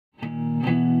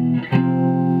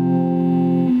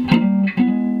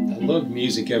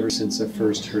music ever since I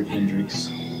first heard Hendrix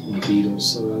and the Beatles,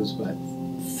 so I was about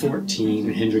 14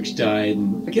 when Hendrix died,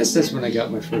 and I guess that's when I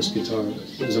got my first guitar.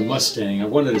 It was a Mustang. I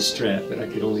wanted a Strat, but I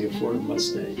could only afford a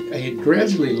Mustang. I had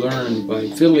gradually learned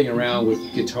by fiddling around with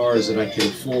guitars that I could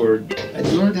afford. I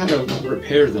learned how to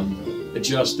repair them,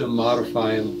 adjust them,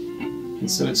 modify them. And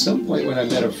so at some point when I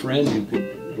met a friend who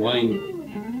could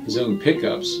wind his own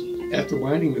pickups, after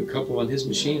winding a couple on his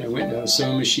machine, I went and got a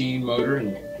sewing machine motor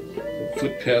and a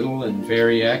foot pedal and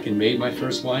variac and made my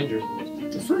first winder.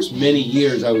 The first many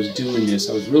years I was doing this,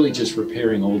 I was really just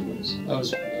repairing old ones. I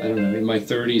was, I don't know, in my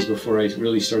 30s before I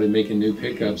really started making new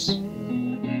pickups.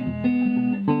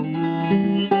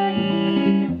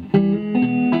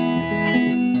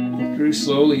 Grew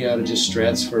slowly out of just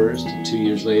Strats first, and 2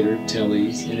 years later,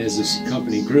 Tellys. And as this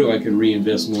company grew, I could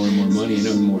reinvest more and more money and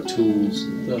own more tools.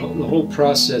 The whole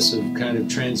process of kind of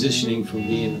transitioning from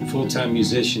being a full-time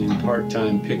musician and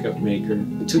part-time pickup maker,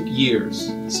 it took years.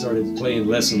 I started playing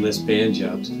less and less band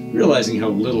jobs, realizing how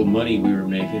little money we were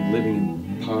making, living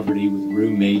in poverty with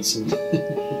roommates. And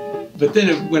but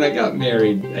then when I got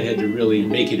married, I had to really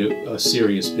make it a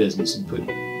serious business and put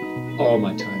all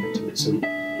my time into it. So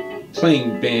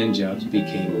playing band jobs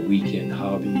became a weekend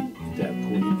hobby at that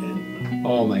point, and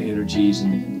all my energies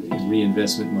and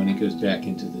reinvestment money goes back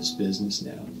into this business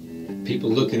now. People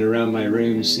looking around my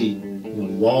room see,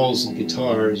 walls and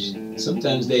guitars.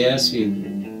 Sometimes they ask me,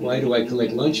 why do I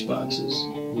collect lunch boxes?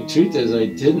 The truth is I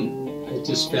didn't. I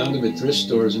just found them at thrift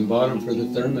stores and bought them for the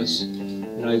thermos.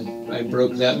 And I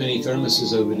broke that many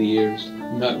thermoses over the years.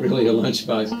 I'm not really a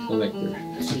lunchbox collector.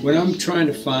 When I'm trying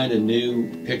to find a new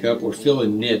pickup or fill a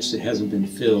niche that hasn't been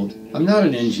filled, I'm not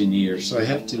an engineer, so I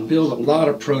have to build a lot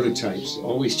of prototypes,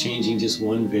 always changing just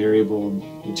one variable.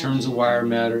 In terms of wire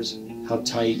matters, how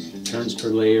tight, turns per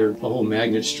layer, the whole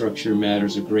magnet structure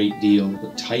matters a great deal,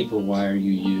 what type of wire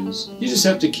you use. You just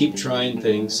have to keep trying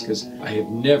things, because I have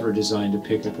never designed a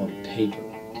pickup on paper.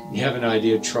 You have an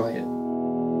idea, try it.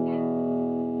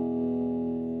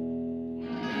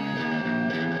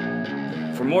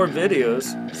 For more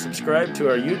videos, subscribe to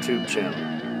our YouTube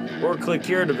channel, or click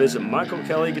here to visit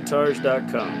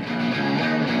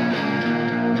michaelkellyguitars.com.